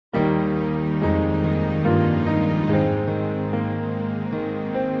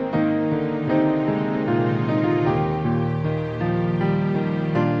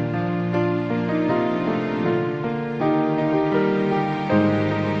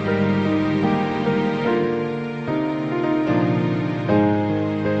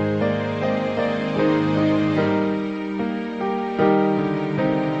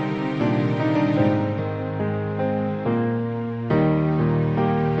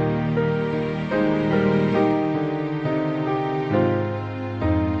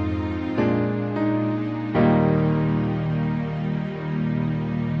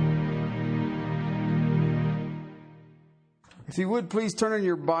If you would, please turn in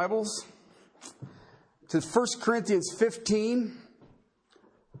your Bibles to 1 Corinthians 15.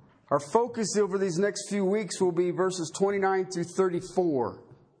 Our focus over these next few weeks will be verses 29 through 34.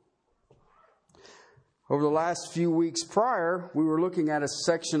 Over the last few weeks prior, we were looking at a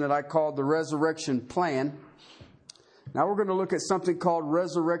section that I called the Resurrection Plan. Now we're going to look at something called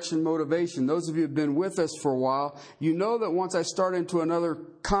resurrection motivation. Those of you who have been with us for a while, you know that once I start into another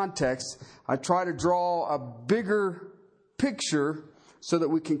context, I try to draw a bigger picture so that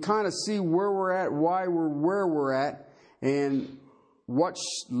we can kind of see where we're at, why we're where we're at, and what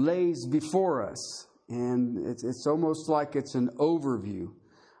lays before us. And it's almost like it's an overview.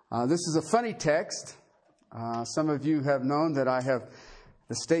 This is a funny text. Some of you have known that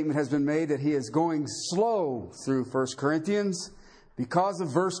the statement has been made that he is going slow through 1 Corinthians because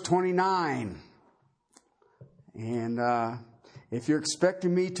of verse 29. And if you're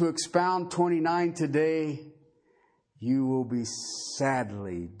expecting me to expound 29 today, you will be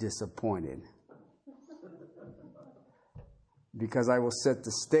sadly disappointed. Because I will set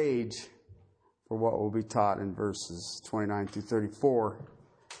the stage for what will be taught in verses 29 through 34.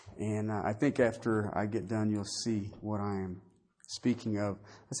 And I think after I get done, you'll see what I am speaking of.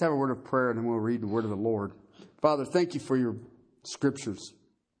 Let's have a word of prayer and then we'll read the word of the Lord. Father, thank you for your scriptures.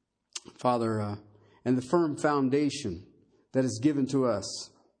 Father, and the firm foundation that is given to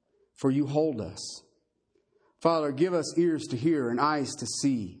us, for you hold us. Father, give us ears to hear and eyes to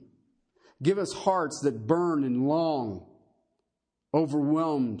see. Give us hearts that burn and long,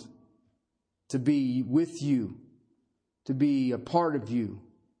 overwhelmed to be with you, to be a part of you,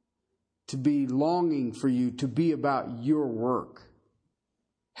 to be longing for you, to be about your work.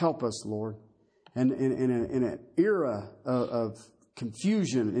 Help us, Lord. And in an era of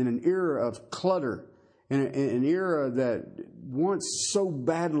confusion, in an era of clutter, in an era that wants so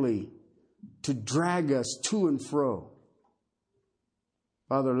badly to drag us to and fro.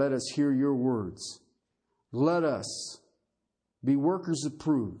 Father, let us hear your words. Let us be workers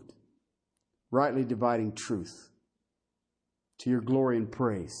approved, rightly dividing truth to your glory and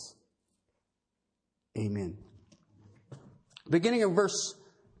praise. Amen. Beginning of verse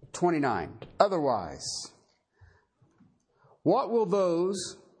 29. Otherwise, what will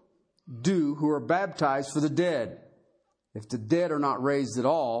those do who are baptized for the dead? If the dead are not raised at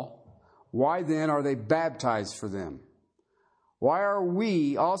all, why then are they baptized for them? Why are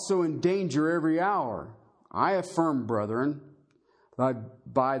we also in danger every hour? I affirm, brethren,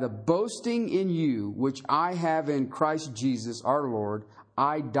 by the boasting in you, which I have in Christ Jesus our Lord,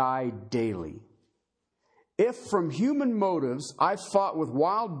 I die daily. If from human motives I fought with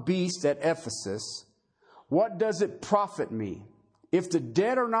wild beasts at Ephesus, what does it profit me? If the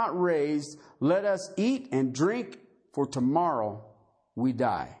dead are not raised, let us eat and drink, for tomorrow we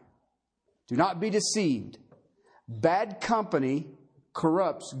die. Do not be deceived. Bad company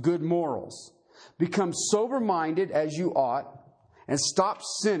corrupts good morals. Become sober-minded as you ought, and stop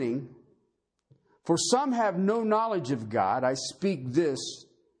sinning. For some have no knowledge of God. I speak this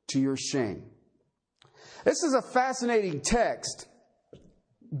to your shame. This is a fascinating text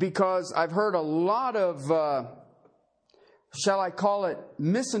because I've heard a lot of, shall I call it,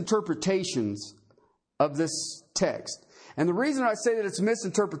 misinterpretations of this text. And the reason I say that it's a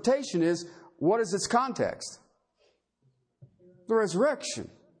misinterpretation is, what is its context? The resurrection.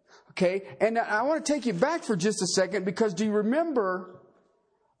 Okay, and I want to take you back for just a second because do you remember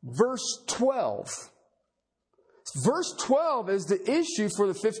verse 12? Verse 12 is the issue for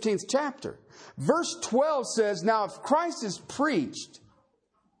the 15th chapter. Verse 12 says, now if Christ is preached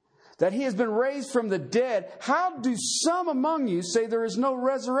that he has been raised from the dead, how do some among you say there is no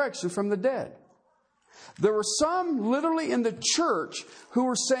resurrection from the dead? There were some literally in the church who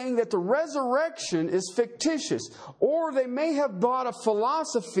were saying that the resurrection is fictitious. Or they may have bought a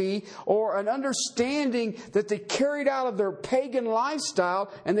philosophy or an understanding that they carried out of their pagan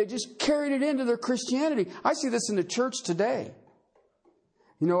lifestyle and they just carried it into their Christianity. I see this in the church today.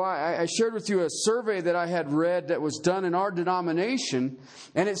 You know, I shared with you a survey that I had read that was done in our denomination,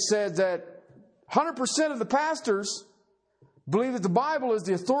 and it said that 100% of the pastors believe that the Bible is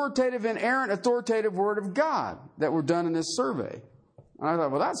the authoritative, inerrant, authoritative Word of God that were done in this survey. And I thought,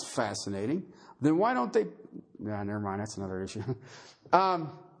 well, that's fascinating. Then why don't they... never mind, that's another issue.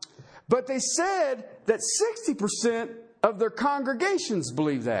 But they said that 60% of their congregations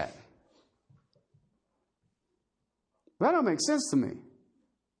believe that. That don't make sense to me.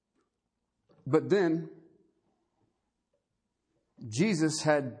 But then, Jesus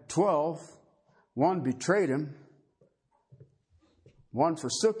had 12. One betrayed him. One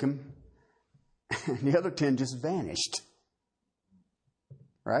forsook him, and the other 10 just vanished.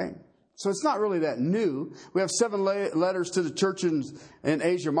 Right? So it's not really that new. We have 7 letters to the church in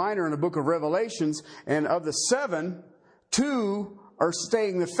Asia Minor in the book of Revelations. And of the 7, 2 are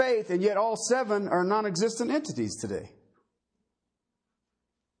staying the faith. And yet all 7 are non-existent entities today.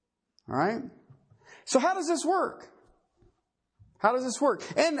 All right? So how does this work? How does this work?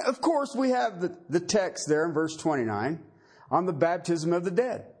 And of course we have the text there in verse 29 on the baptism of the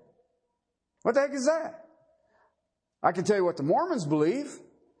dead. What the heck is that? I can tell you what the Mormons believe.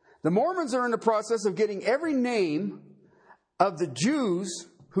 The Mormons are in the process of getting every name of the Jews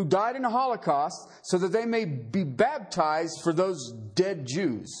who died in the Holocaust so that they may be baptized for those dead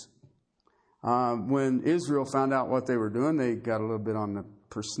Jews. When Israel found out what they were doing, they got a little bit on the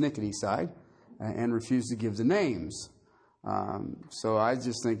persnickety side and refused to give the names. So I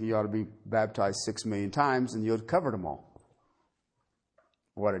just think you ought to be baptized 6 million times and you would have covered them all.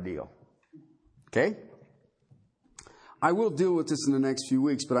 What a deal. Okay? I will deal with this in the next few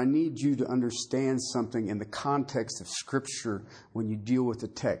weeks, but I need you to understand something in the context of Scripture when you deal with the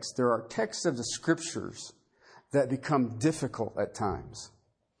text. There are texts of the Scriptures that become difficult at times.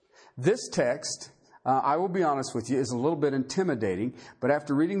 This text, I will be honest with you, is a little bit intimidating, but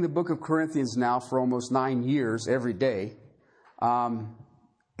after reading the book of Corinthians now for almost 9 years every day,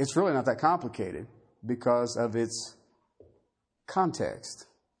 it's really not that complicated because of its context.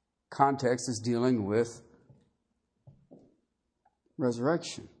 Context is dealing with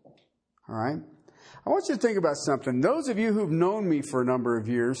resurrection. All right? I want you to think about something. Those of you who've known me for a number of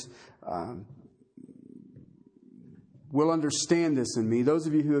years will understand this in me. Those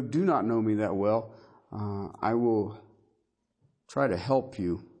of you who do not know me that well, I will try to help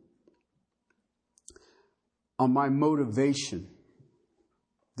you on my motivation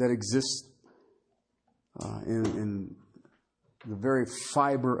that exists in the very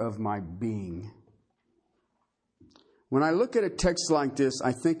fiber of my being. When I look at a text like this,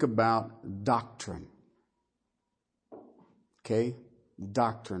 I think about doctrine. Okay?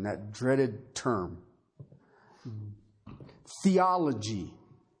 Doctrine, that dreaded term. Theology.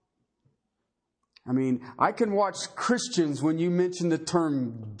 I mean, I can watch Christians when you mention the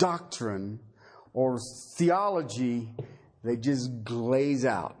term doctrine or theology, they just glaze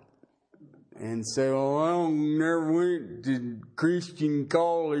out and say, "Oh, I don't never went to Christian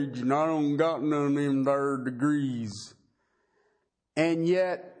college and I don't got none of them there degrees." And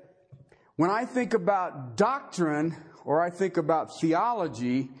yet, when I think about doctrine or I think about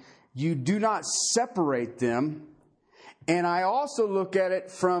theology, you do not separate them. And I also look at it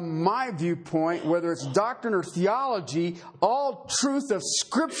from my viewpoint, whether it's doctrine or theology, all truth of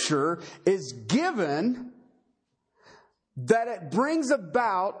Scripture is given that it brings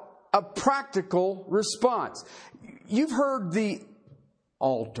about a practical response. You've heard the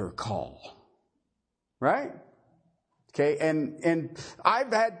altar call, right? Okay, and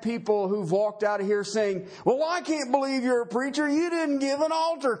I've had people who've walked out of here saying, "Well, I can't believe you're a preacher. You didn't give an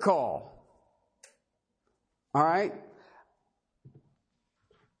altar call." All right?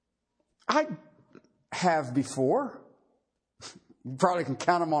 I have before. You probably can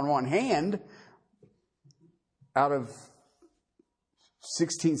count them on one hand out of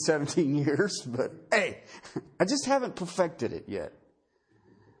 16, 17 years. But hey, I just haven't perfected it yet.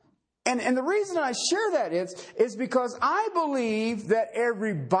 And the reason I share that is because I believe that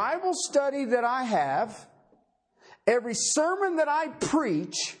every Bible study that I have, every sermon that I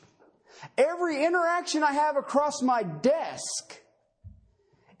preach, every interaction I have across my desk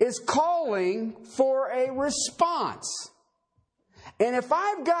is calling for a response. And if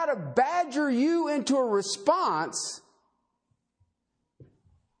I've got to badger you into a response,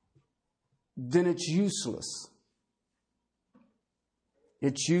 then it's useless.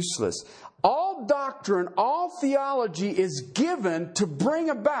 It's useless. All doctrine, all theology is given to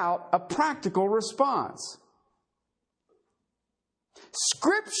bring about a practical response.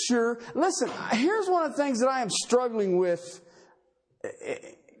 Scripture, listen, here's one of the things that I am struggling with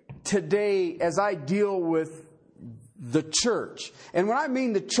today as I deal with the church. And when I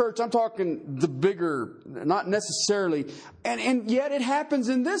mean the church, I'm talking the bigger, not necessarily, and yet it happens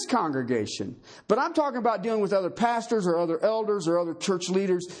in this congregation. But I'm talking about dealing with other pastors or other elders or other church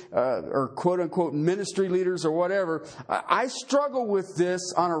leaders or quote-unquote ministry leaders or whatever. I struggle with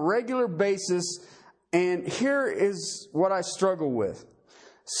this on a regular basis, and here is what I struggle with.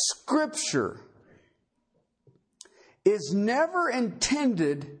 Scripture is never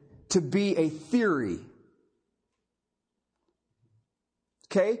intended to be a theory.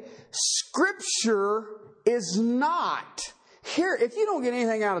 Okay? Scripture is not. Here, if you don't get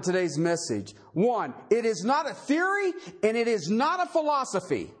anything out of today's message, one, it is not a theory and it is not a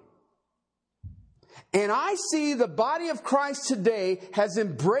philosophy. And I see the body of Christ today has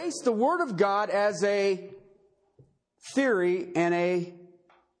embraced the Word of God as a theory and a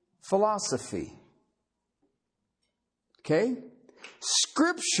philosophy. Okay?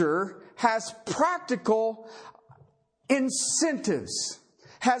 Scripture has practical incentives,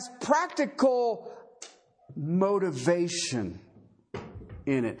 has practical motivation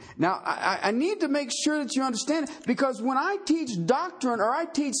in it. Now, I need to make sure that you understand it, because when I teach doctrine or I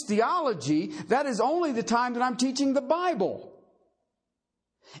teach theology, that is only the time that I'm teaching the Bible.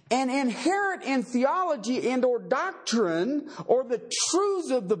 And inherent in theology and or doctrine or the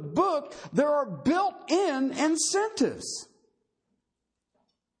truths of the book, there are built-in incentives.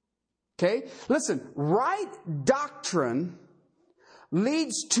 Okay? Listen, right doctrine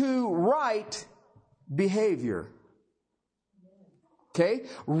leads to right behavior. Okay?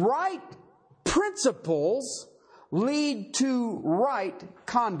 Right principles lead to right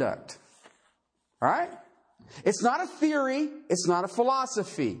conduct. All right? It's not a theory. It's not a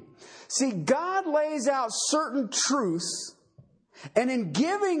philosophy. See, God lays out certain truths, and in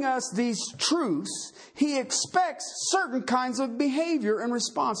giving us these truths, He expects certain kinds of behavior in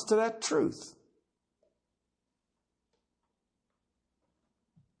response to that truth.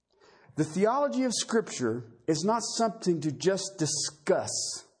 The theology of Scripture is not something to just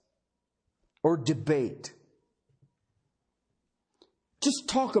discuss or debate. Just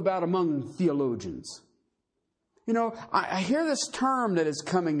talk about among theologians. You know, I hear this term that is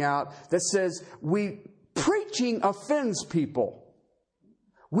coming out that says preaching offends people.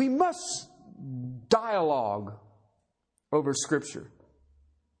 We must dialogue over Scripture.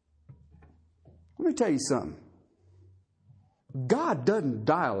 Let me tell you something. God doesn't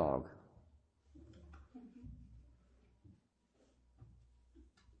dialogue.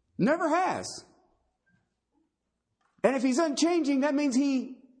 Never has. And if He's unchanging, that means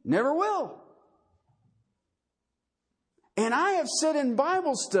He never will. And I have sat in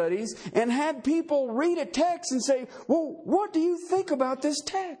Bible studies and had people read a text and say, well, what do you think about this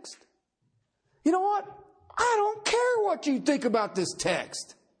text? You know what? I don't care what you think about this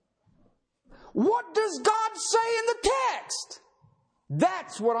text. What does God say in the text?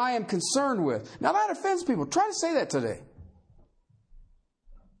 That's what I am concerned with. Now that offends people. Try to say that today.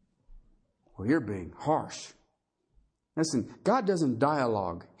 Well, you're being harsh. Listen, God doesn't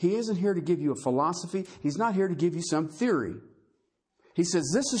dialogue. He isn't here to give you a philosophy. He's not here to give you some theory. He says,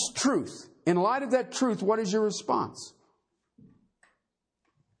 this is truth. In light of that truth, what is your response?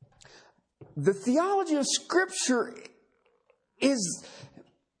 The theology of Scripture is...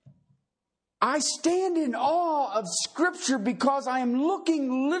 I stand in awe of Scripture because I am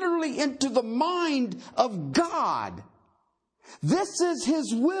looking literally into the mind of God. This is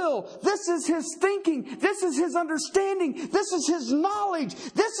His will. This is His thinking. This is His understanding. This is His knowledge.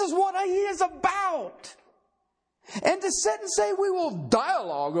 This is what He is about. And to sit and say we will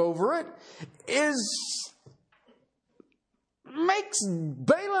dialogue over it makes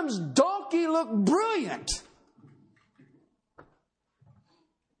Balaam's donkey look brilliant.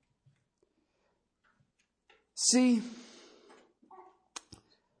 See,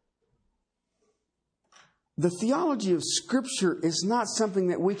 the theology of Scripture is not something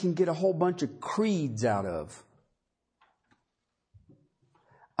that we can get a whole bunch of creeds out of.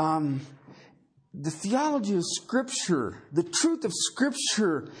 The theology of Scripture, the truth of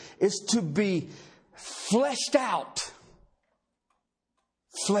Scripture is to be fleshed out.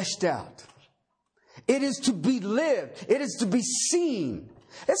 Fleshed out. It is to be lived. It is to be seen.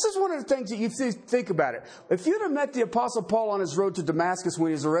 This is one of the things that you think about it. If you'd have met the Apostle Paul on his road to Damascus when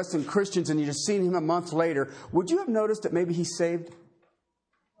he was arresting Christians and you'd have seen him a month later, would you have noticed that maybe he's saved?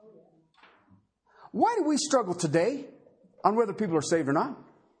 Why do we struggle today on whether people are saved or not?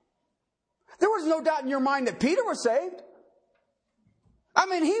 There was no doubt in your mind that Peter was saved. I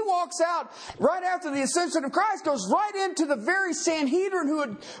mean, he walks out right after the ascension of Christ, goes right into the very Sanhedrin who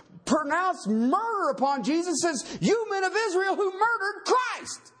had pronounced murder upon Jesus, says, you men of Israel who murdered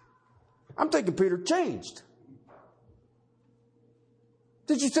Christ. I'm thinking Peter changed.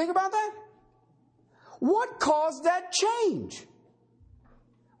 Did you think about that? What caused that change?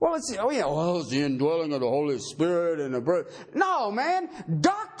 Well, it's the indwelling of the Holy Spirit and the breath. No, man.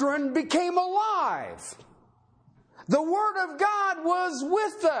 Doctrine became alive. The Word of God was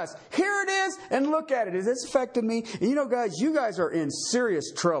with us. Here it is, and look at it. Has this affected me? And you know, guys, you guys are in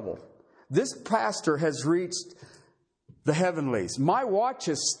serious trouble. This pastor has reached the heavenlies. My watch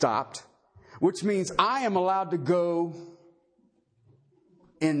has stopped, which means I am allowed to go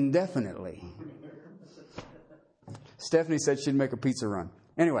indefinitely. Stephanie said she'd make a pizza run.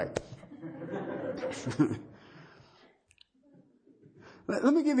 Anyway.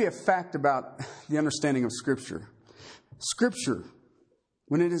 Let me give you a fact about the understanding of Scripture. Scripture,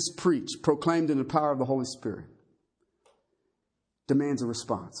 when it is preached, proclaimed in the power of the Holy Spirit, demands a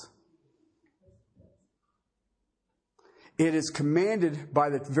response. It is commanded by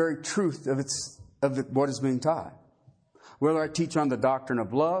the very truth of what is being taught. Whether I teach on the doctrine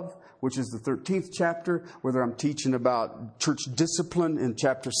of love, which is the 13th chapter, whether I'm teaching about church discipline in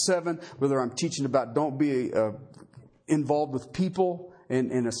chapter 7, whether I'm teaching about don't be involved with people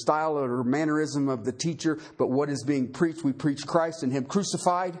in a style or mannerism of the teacher, but what is being preached, we preach Christ and Him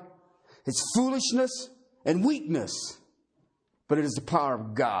crucified. It's foolishness and weakness, but it is the power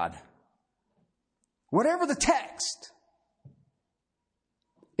of God. Whatever the text,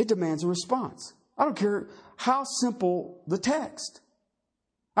 it demands a response. I don't care how simple the text.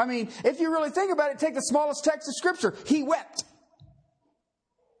 I mean, if you really think about it, take the smallest text of Scripture. He wept.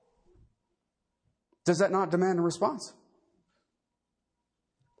 Does that not demand a response?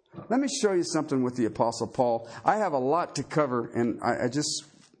 Let me show you something with the Apostle Paul. I have a lot to cover, and I just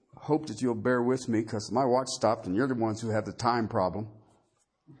hope that you'll bear with me because my watch stopped and you're the ones who have the time problem.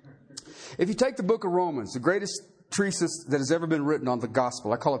 If you take the book of Romans, the greatest treatise that has ever been written on the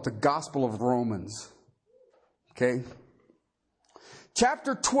gospel, I call it the Gospel of Romans. Okay?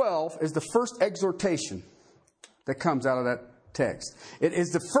 Chapter 12 is the first exhortation that comes out of that text. It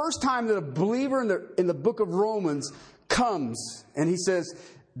is the first time that a believer in the book of Romans comes and he says,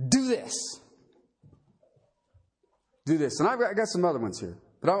 do this. Do this. And I got some other ones here.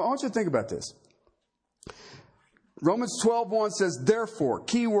 But I want you to think about this. Romans 12:1 says, therefore,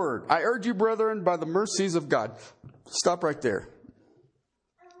 key word, I urge you, brethren, by the mercies of God. Stop right there.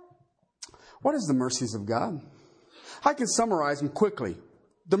 What is the mercies of God? I can summarize them quickly.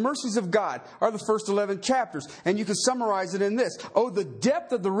 The mercies of God are the first 11 chapters, and you can summarize it in this. Oh, the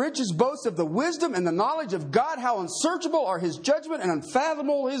depth of the riches boast of the wisdom and the knowledge of God, how unsearchable are His judgment and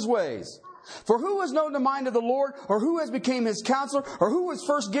unfathomable His ways. For who has known the mind of the Lord, or who has become His counselor, or who was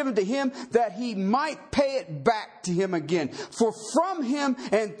first given to Him that He might pay it back to Him again? For from Him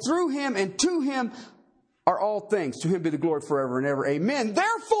and through Him and to Him are all things. To Him be the glory forever and ever. Amen.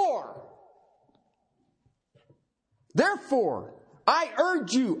 Therefore, I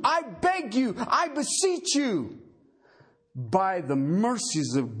urge you, I beg you, I beseech you, by the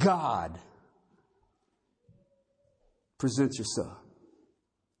mercies of God, present yourself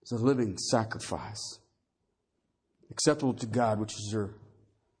as a living sacrifice, acceptable to God, which is your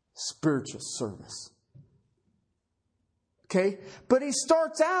spiritual service. Okay? But he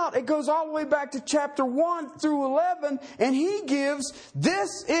starts out, it goes all the way back to chapter 1 through 11, and he gives,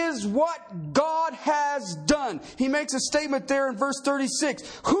 this is what God has done. He makes a statement there in verse 36.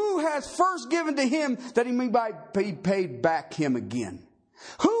 Who has first given to him that he may be paid back him again?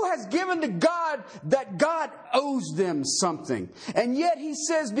 Who has given to God that God owes them something? And yet he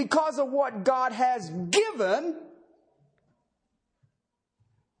says, because of what God has given,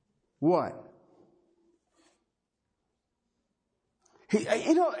 what?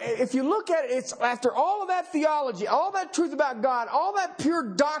 If you look at it, it's after all of that theology, all that truth about God, all that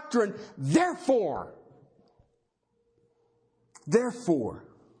pure doctrine, therefore,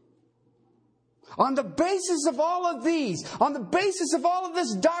 on the basis of all of these, on the basis of all of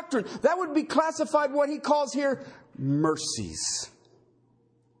this doctrine, that would be classified what he calls here mercies.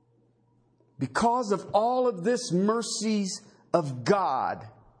 Because of all of this mercies of God,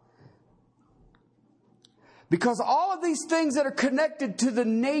 because all of these things that are connected to the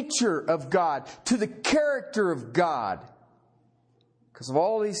nature of God, to the character of God, because of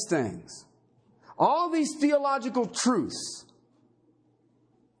all these things, all these theological truths,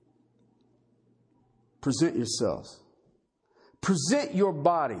 present yourselves. Present your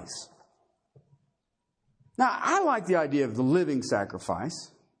bodies. Now, I like the idea of the living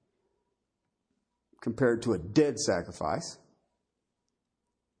sacrifice compared to a dead sacrifice.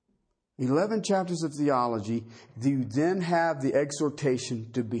 11 chapters of theology, you then have the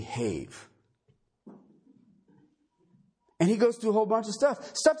exhortation to behave. And he goes through a whole bunch of stuff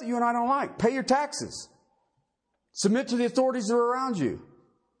that you and I don't like. Pay your taxes. Submit to the authorities that are around you.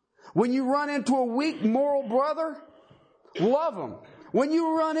 When you run into a weak moral brother, love him. When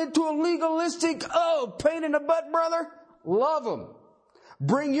you run into a legalistic, pain in the butt brother, love him.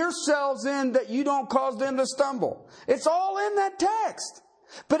 Bring yourselves in that you don't cause them to stumble. It's all in that text.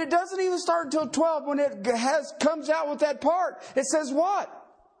 But it doesn't even start until 12 when it comes out with that part. It says what?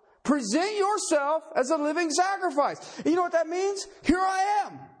 Present yourself as a living sacrifice. You know what that means? Here I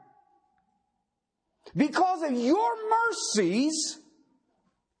am. Because of your mercies,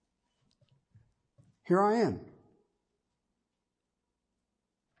 here I am.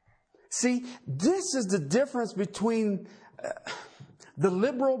 See, this is the difference between the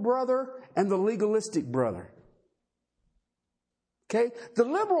liberal brother and the legalistic brother. Okay? The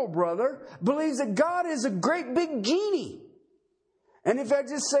liberal brother believes that God is a great big genie. And if I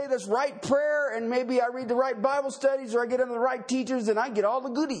just say this right prayer and maybe I read the right Bible studies or I get under the right teachers, then I get all the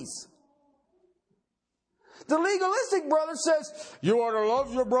goodies. The legalistic brother says, you are to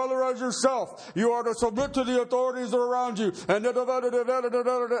love your brother as yourself. You are to submit to the authorities that are around you. And all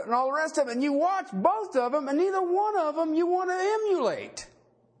the rest of it. And you watch both of them, and neither one of them you want to emulate.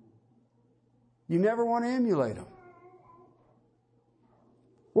 You never want to emulate them.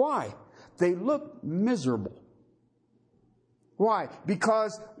 Why? They look miserable. Why?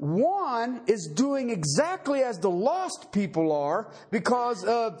 Because one is doing exactly as the lost people are because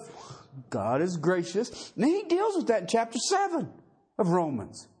of God is gracious. And he deals with that in chapter 7 of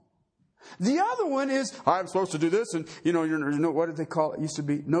Romans. The other one is, I'm supposed to do this, and what did they call it? It used to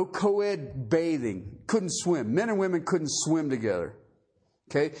be no co-ed bathing. Couldn't swim. Men and women couldn't swim together.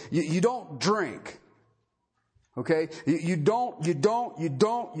 Okay? You don't drink. Okay? You don't.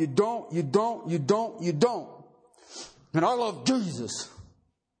 And I love Jesus.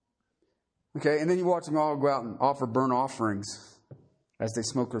 Okay, and then you watch them all go out and offer burnt offerings as they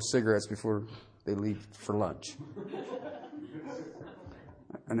smoke their cigarettes before they leave for lunch.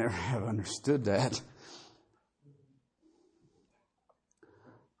 I never have understood that.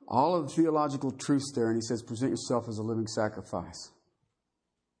 All of the theological truths there, and he says, present yourself as a living sacrifice.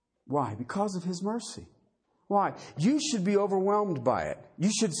 Why? Because of his mercy. Why? You should be overwhelmed by it. You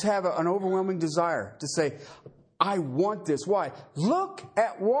should have an overwhelming desire to say, I want this. Why? Look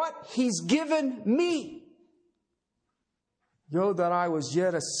at what he's given me. Though that I was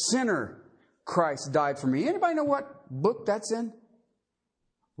yet a sinner, Christ died for me. Anybody know what book that's in?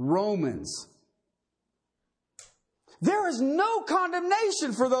 Romans. There is no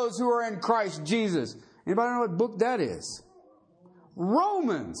condemnation for those who are in Christ Jesus. Anybody know what book that is?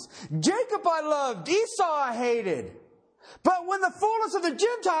 Romans. Jacob I loved, Esau I hated. But when the fullness of the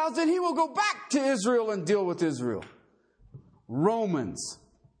Gentiles, then he will go back to Israel and deal with Israel. Romans.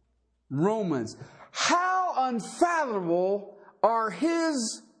 How unfathomable are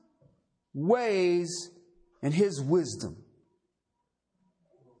his ways and his wisdom.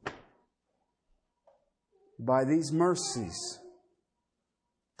 By these mercies,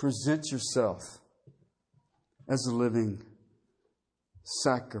 present yourself as a living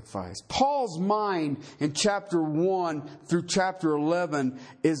sacrifice. Paul's mind in chapter 1 through chapter 11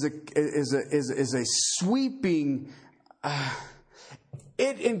 is a sweeping.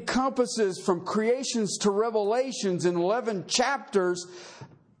 It encompasses from creations to revelations in 11 chapters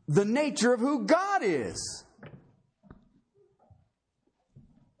the nature of who God is.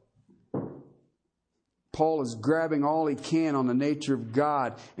 Paul is grabbing all he can on the nature of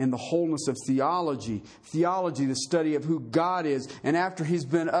God and the wholeness of theology. Theology, the study of who God is. And after he's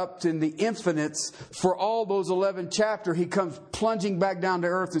been up in the infinites for all those 11 chapters, he comes plunging back down to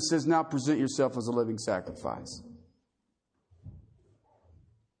earth and says, now present yourself as a living sacrifice.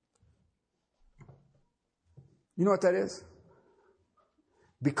 You know what that is?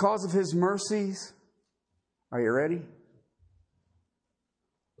 Because of his mercies, are you ready?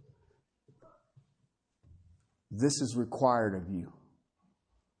 This is required of you.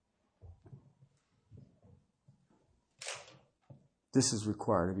 This is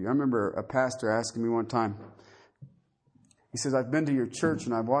required of you. I remember a pastor asking me one time, he says, I've been to your church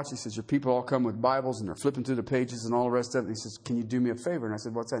and I've watched. He says, your people all come with Bibles and they're flipping through the pages and all the rest of it. And he says, can you do me a favor? And I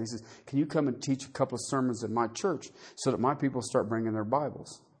said, what's that? And he says, can you come and teach a couple of sermons at my church so that my people start bringing their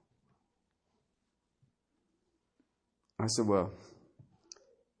Bibles? I said, well,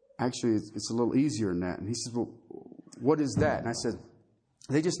 actually, it's a little easier than that. And he says, well, what is that? And I said,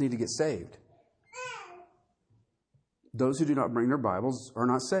 they just need to get saved. Those who do not bring their Bibles are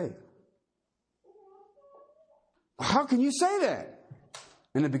not saved. How can you say that?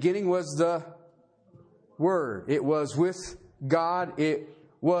 In the beginning was the Word. It was with God. It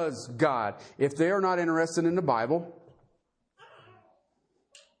was God. If they are not interested in the Bible,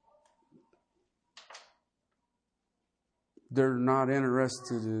 they're not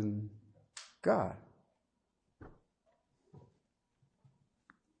interested in God.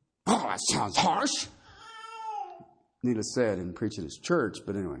 Oh, that sounds harsh. Needless to say, I didn't preach at his church,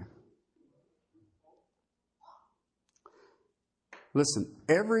 but anyway. Listen,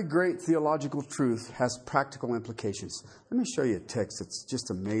 every great theological truth has practical implications. Let me show you a text that's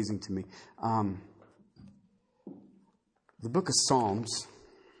just amazing to me. The book of Psalms.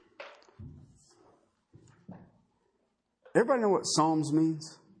 Everybody know what Psalms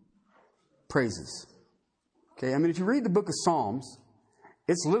means? Praises. Okay, I mean, if you read the book of Psalms,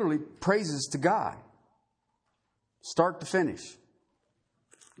 it's literally praises to God. Start to finish.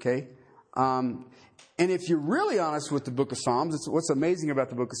 Okay? And if you're really honest with the book of Psalms, what's amazing about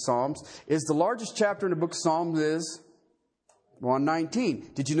the book of Psalms is the largest chapter in the book of Psalms is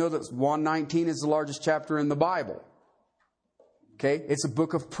 119. Did you know that 119 is the largest chapter in the Bible? Okay? It's a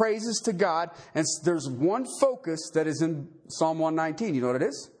book of praises to God, and there's one focus that is in Psalm 119. You know what it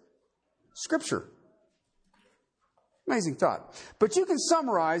is? Scripture. Amazing thought. But you can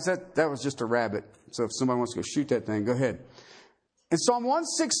summarize that. That was just a rabbit. So if somebody wants to go shoot that thing, go ahead. In Psalm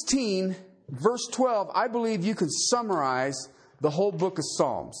 116, verse 12, I believe you can summarize the whole book of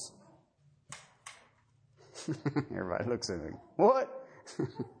Psalms. Everybody looks at me. What?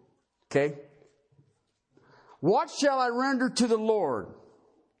 Okay. What shall I render to the Lord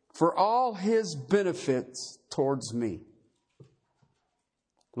for all His benefits towards me?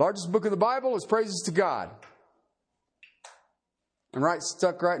 Largest book of the Bible is praises to God. And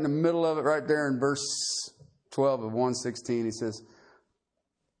stuck right in the middle of it, right there in verse 12 of 116, he says,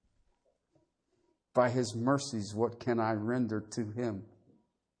 by His mercies, what can I render to Him?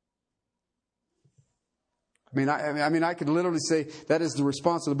 I mean, I could literally say that is the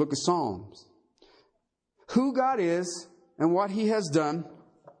response of the book of Psalms. Who God is and what He has done,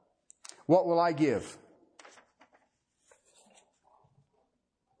 what will I give?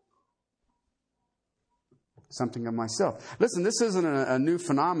 Something of myself. Listen, this isn't a new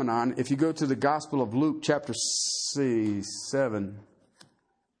phenomenon. If you go to the Gospel of Luke, chapter 7,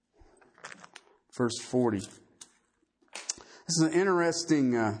 verse 40. This is an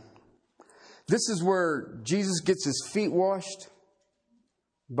interesting... this is where Jesus gets His feet washed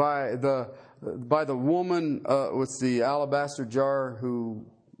by the woman with the alabaster jar who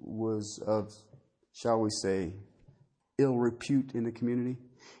was of, shall we say, ill repute in the community.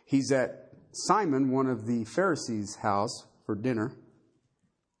 He's at Simon, one of the Pharisees' house for dinner.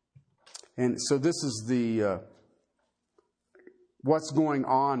 And so this is the what's going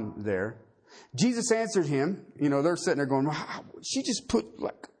on there. Jesus answered him. You know, they're sitting there going, wow, she just put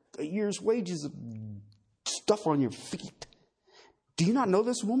like a year's wages of stuff on your feet. Do you not know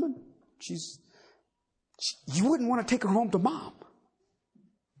this woman? You wouldn't want to take her home to mom.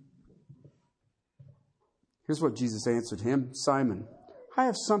 Here's what Jesus answered him. Simon, I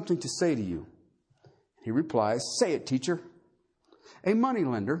have something to say to you. He replies, say it, teacher. A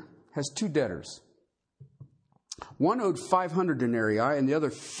moneylender has two debtors. One owed 500 denarii and the other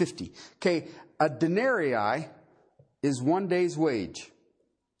 50. Okay, a denarii is 1 day's wage.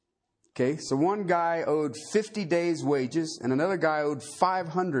 Okay, so one guy owed 50 days' wages and another guy owed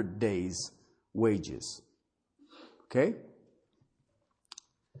 500 days' wages. Okay?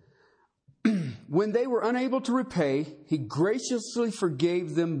 When they were unable to repay, he graciously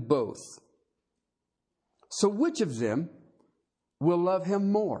forgave them both. So which of them will love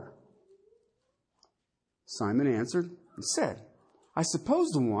him more? Simon answered and said, I suppose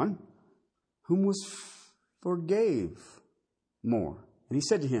the one whom was forgave more. And he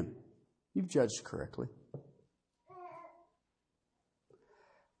said to him, you've judged correctly.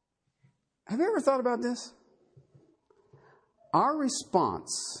 Have you ever thought about this? Our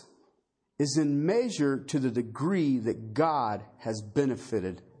response is in measure to the degree that God has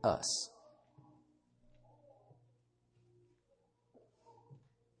benefited us.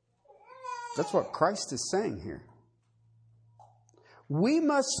 That's what Christ is saying here. We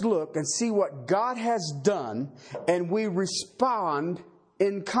must look and see what God has done, and we respond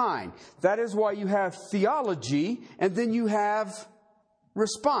in kind. That is why you have theology, and then you have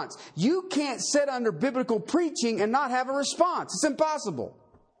response. You can't sit under biblical preaching and not have a response. It's impossible.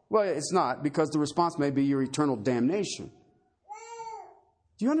 Well, it's not, because the response may be your eternal damnation.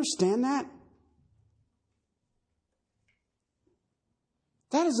 Do you understand that?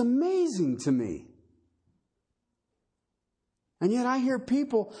 That is amazing to me. And yet I hear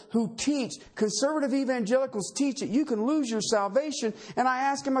people who teach, conservative evangelicals teach that you can lose your salvation. And I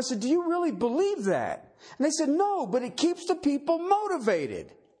ask them, I said, do you really believe that? And they said, no, but it keeps the people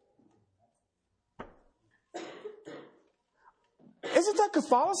motivated. Isn't that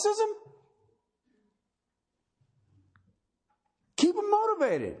Catholicism? Keep them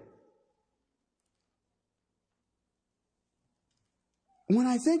motivated. When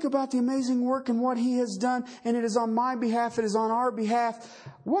I think about the amazing work and what He has done, and it is on my behalf, it is on our behalf,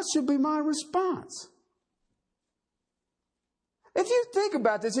 what should be my response? If you think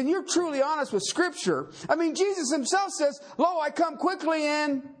about this and you're truly honest with Scripture, I mean, Jesus Himself says, lo, I come quickly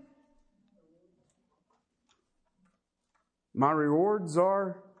and my rewards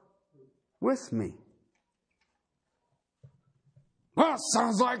are with me. Well, it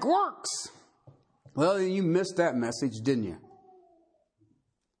sounds like works. Well, you missed that message, didn't you?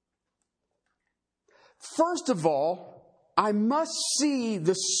 First of all, I must see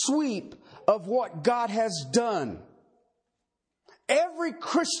the sweep of what God has done. Every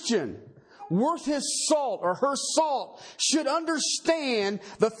Christian worth his salt or her salt should understand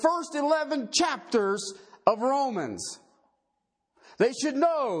the first 11 chapters of Romans. They should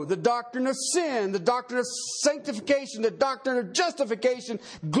know the doctrine of sin, the doctrine of sanctification, the doctrine of justification,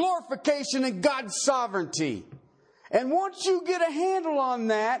 glorification, and God's sovereignty. And once you get a handle on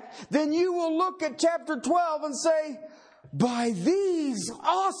that, then you will look at chapter 12 and say, by these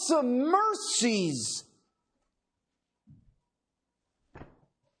awesome mercies,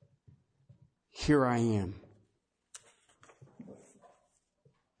 here I am.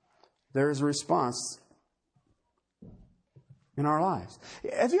 There is a response in our lives.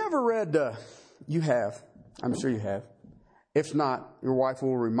 Have you ever read, you have, I'm sure you have. If not, your wife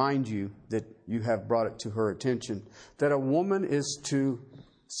will remind you that you have brought it to her attention, that a woman is to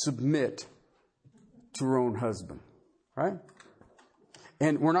submit to her own husband. Right?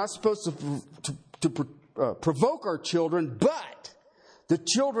 And we're not supposed to provoke our children, but the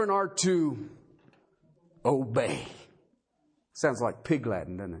children are to obey. Sounds like pig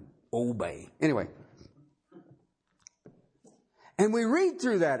Latin, doesn't it? Obey. Anyway. And we read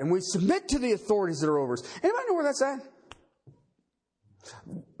through that and we submit to the authorities that are over us. Anybody know where that's at?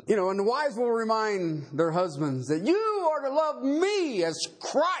 You know, and the wives will remind their husbands that you are to love me as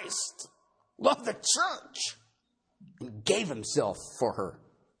Christ loved the church and gave himself for her.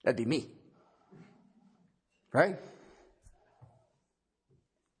 That'd be me. Right?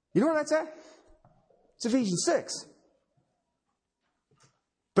 You know where that's at? It's Ephesians 6.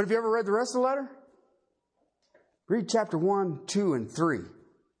 But have you ever read the rest of the letter? Read chapter 1, 2, and 3.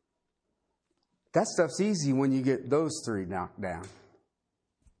 That stuff's easy when you get those three knocked down.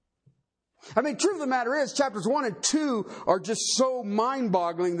 I mean, truth of the matter is, chapters 1 and 2 are just so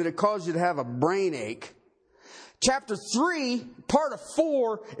mind-boggling that it causes you to have a brain ache. Chapter 3, part of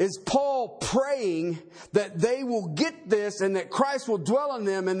 4, is Paul praying that they will get this and that Christ will dwell in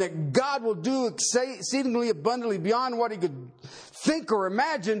them and that God will do exceedingly abundantly beyond what he could think or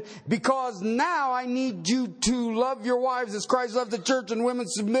imagine, because now I need you to love your wives as Christ loved the church, and women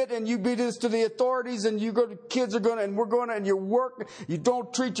submit, and you be this to the authorities, and you go to kids are going to, and we're going to, and you work. You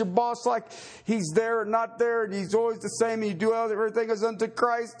don't treat your boss like he's there or not there, and he's always the same, and you do everything as unto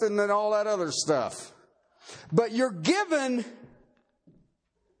Christ, and then all that other stuff. But you're given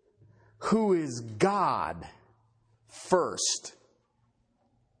who is God first.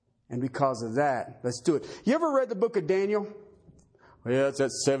 And because of that, let's do it. You ever read the book of Daniel? Well, yeah, it's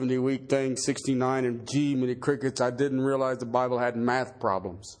that 70-week thing, 69, and gee, many crickets. I didn't realize the Bible had math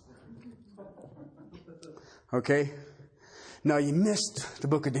problems. Okay? Now, you missed the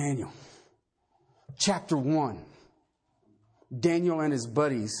book of Daniel. Chapter 1. Daniel and his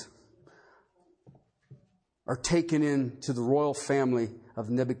buddies are taken into the royal family of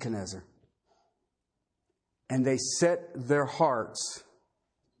Nebuchadnezzar. And they set their hearts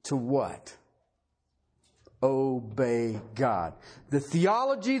to what? Obey God. The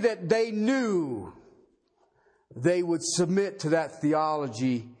theology that they knew, they would submit to that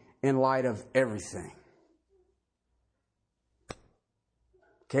theology in light of everything.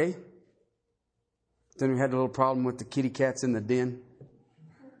 Okay? Then we had a little problem with the kitty cats in the den.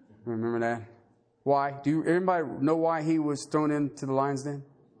 Remember that? Why? Do anybody know why he was thrown into the lion's den?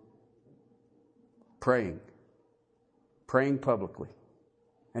 Praying. Praying publicly.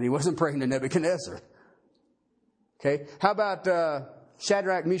 And he wasn't praying to Nebuchadnezzar. Okay? How about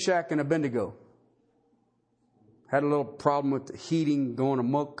Shadrach, Meshach, and Abednego? Had a little problem with the heating going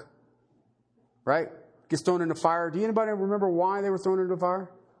amok. Right? Gets thrown in the fire. Do anybody remember why they were thrown into the fire?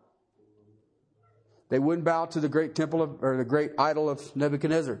 They wouldn't bow to the great temple or the great idol of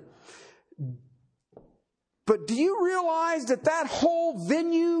Nebuchadnezzar. But do you realize that whole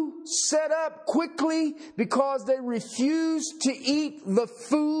venue set up quickly because they refused to eat the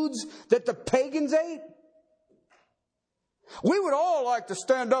foods that the pagans ate? We would all like to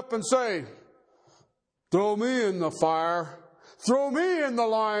stand up and say, throw me in the fire. Throw me in the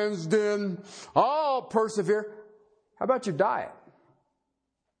lion's den. I'll persevere. How about your diet?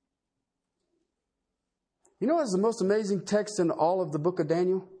 You know what's the most amazing text in all of the book of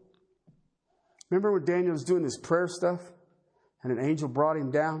Daniel? Remember when Daniel was doing this prayer stuff? And an angel brought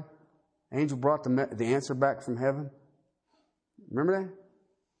him down? Angel brought the answer back from heaven? Remember that?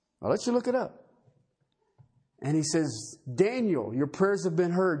 I'll let you look it up. And he says, Daniel, your prayers have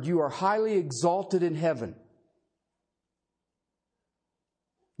been heard. You are highly exalted in heaven.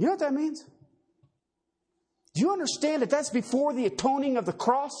 You know what that means? Do you understand that that's before the atoning of the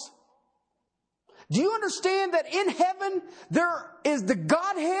cross? Do you understand that in heaven there is the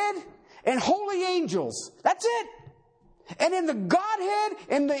Godhead and holy angels? That's it. And in the Godhead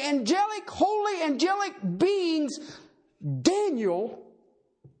and the angelic, holy angelic beings, Daniel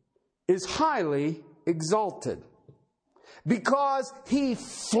is highly exalted because he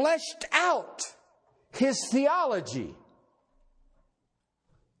fleshed out his theology.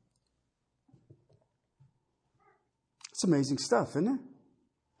 It's amazing stuff, isn't it?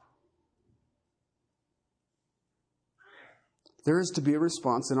 There is to be a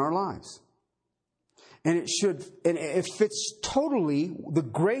response in our lives. And it fits totally the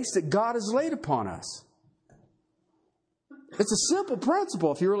grace that God has laid upon us. It's a simple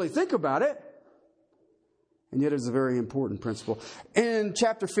principle if you really think about it. And yet it's a very important principle. In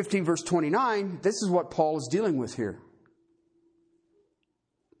chapter 15, verse 29, this is what Paul is dealing with here.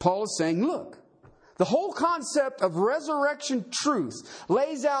 Paul is saying, look, the whole concept of resurrection truth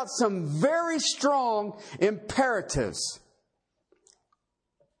lays out some very strong imperatives.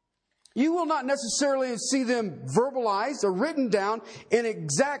 You will not necessarily see them verbalized or written down in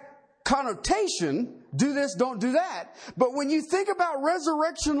exact connotation. Do this, don't do that. But when you think about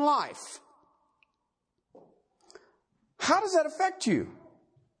resurrection life, how does that affect you?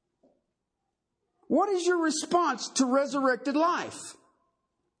 What is your response to resurrected life?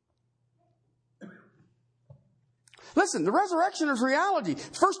 Listen, the resurrection is reality.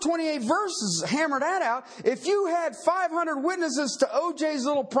 First 28 verses hammer that out. If you had 500 witnesses to OJ's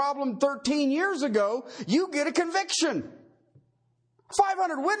little problem 13 years ago, you get a conviction.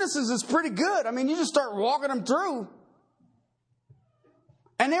 500 witnesses is pretty good. I mean, you just start walking them through.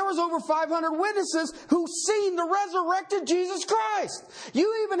 And there was over 500 witnesses who seen the resurrected Jesus Christ.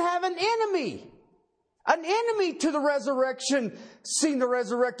 You even have an enemy to the resurrection, seen the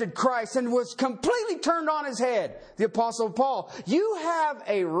resurrected Christ and was completely turned on his head. The Apostle Paul. You have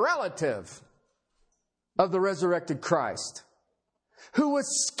a relative of the resurrected Christ who was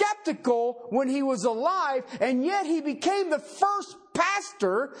skeptical when he was alive, and yet he became the first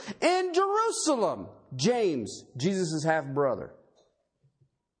pastor in Jerusalem. James, Jesus' half-brother.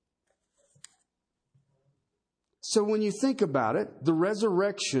 So when you think about it, the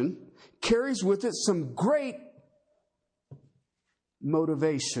resurrection carries with it some great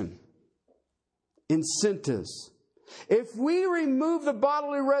motivation, incentives. If we remove the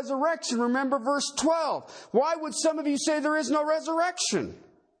bodily resurrection, remember verse 12. Why would some of you say there is no resurrection?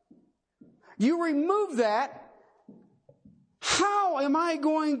 You remove that, how am I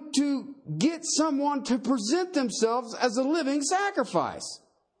going to get someone to present themselves as a living sacrifice?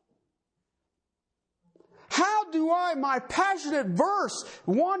 How do I, my passionate verse,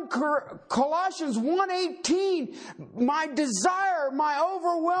 Colossians 1:18, my desire, my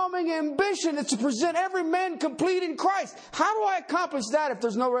overwhelming ambition is to present every man complete in Christ. How do I accomplish that if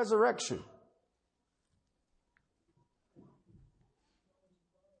there's no resurrection?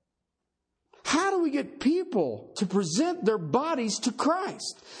 How do we get people to present their bodies to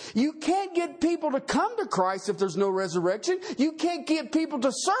Christ? You can't get people to come to Christ if there's no resurrection. You can't get people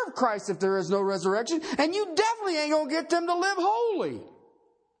to serve Christ if there is no resurrection. And you definitely ain't going to get them to live holy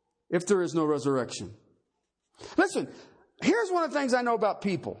if there is no resurrection. Listen, here's one of the things I know about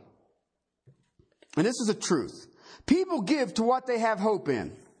people. And this is the truth. People give to what they have hope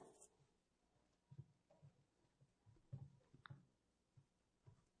in.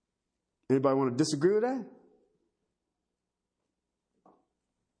 Anybody want to disagree with that?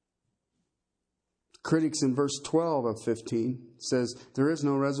 Critics in verse 12 of 15 says there is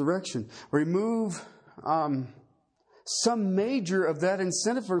no resurrection. Remove some major of that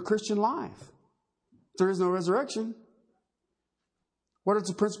incentive for a Christian life. There is no resurrection. What are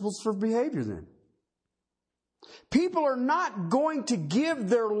the principles for behavior then? People are not going to give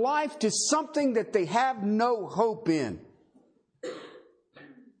their life to something that they have no hope in.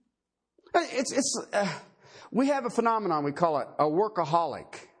 We have a phenomenon, we call it a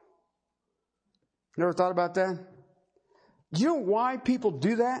workaholic. You ever thought about that? You know why people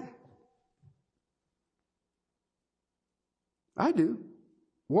do that? I do.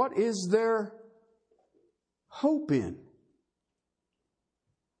 What is their hope in?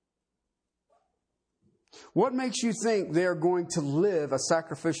 What makes you think they are going to live a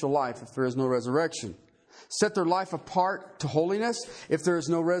sacrificial life if there is no resurrection? Set their life apart to holiness if there is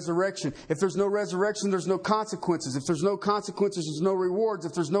no resurrection. If there's no resurrection, there's no consequences. If there's no consequences, there's no rewards.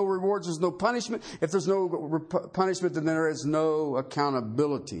 If there's no rewards, there's no punishment. If there's no punishment, then there is no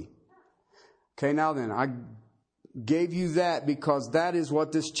accountability. Okay, now then, I gave you that because that is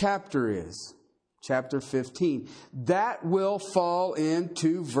what this chapter is. Chapter 15. That will fall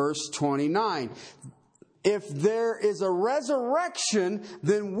into verse 29. If there is a resurrection,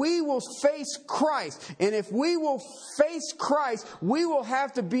 then we will face Christ. And if we will face Christ, we will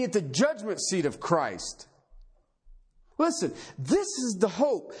have to be at the judgment seat of Christ. Listen, this is the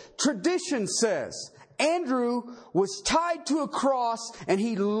hope. Tradition says Andrew was tied to a cross and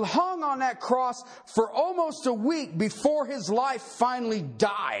he hung on that cross for almost a week before his life finally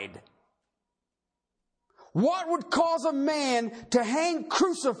died. What would cause a man to hang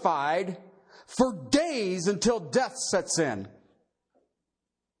crucified for days until death sets in?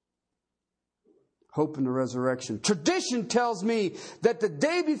 Hope in the resurrection. Tradition tells me that the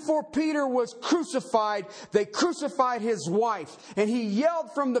day before Peter was crucified, they crucified his wife. And he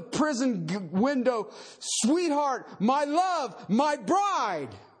yelled from the prison window, "Sweetheart, my love, my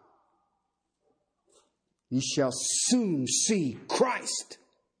bride, ye shall soon see Christ."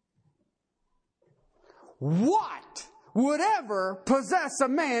 What would ever possess a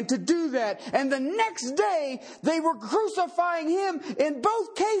man to do that? And the next day, they were crucifying him. In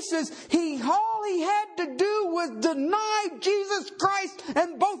both cases, all he had to do was deny Jesus Christ,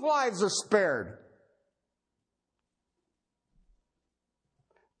 and both lives are spared.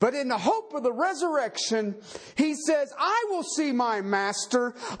 But in the hope of the resurrection, he says, I will see my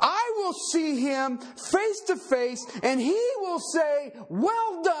master. I will see him face to face, and he will say,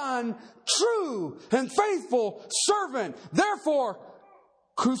 "Well done, true and faithful servant. Therefore,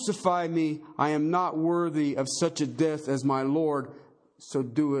 crucify me. I am not worthy of such a death as my Lord, so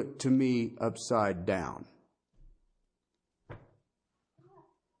do it to me upside down."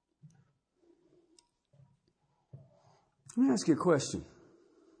 Let me ask you a question.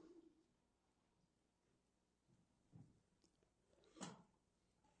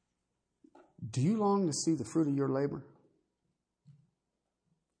 Do you long to see the fruit of your labor?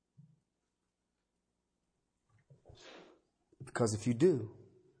 Because if you do,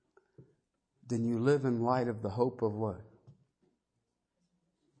 then you live in light of the hope of what?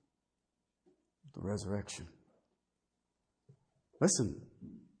 The resurrection. Listen,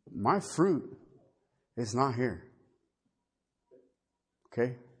 my fruit is not here.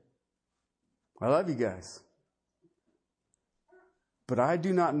 Okay? I love you guys. But I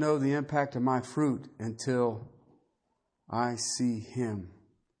do not know the impact of my fruit until I see Him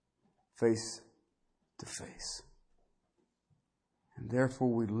face to face. And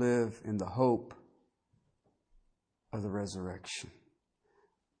therefore we live in the hope of the resurrection.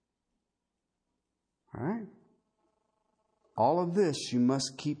 All right? All of this you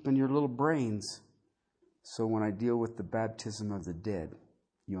must keep in your little brains, so when I deal with the baptism of the dead,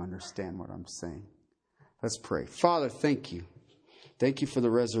 you understand what I'm saying. Let's pray. Father, thank you. Thank you for the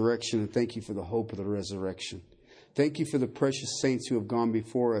resurrection, and thank you for the hope of the resurrection. Thank you for the precious saints who have gone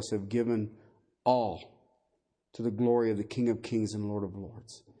before us, have given all to the glory of the King of Kings and Lord of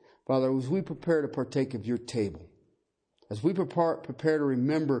Lords. Father, as we prepare to partake of your table, as we prepare to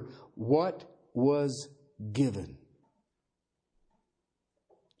remember what was given,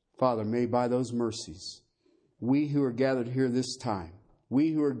 Father, may by those mercies, we who are gathered here this time,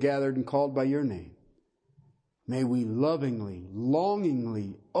 we who are gathered and called by your name, may we lovingly,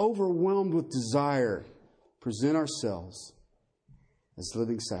 longingly, overwhelmed with desire, present ourselves as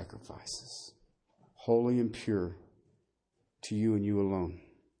living sacrifices, holy and pure to you and you alone.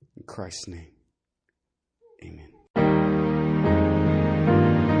 In Christ's name, amen.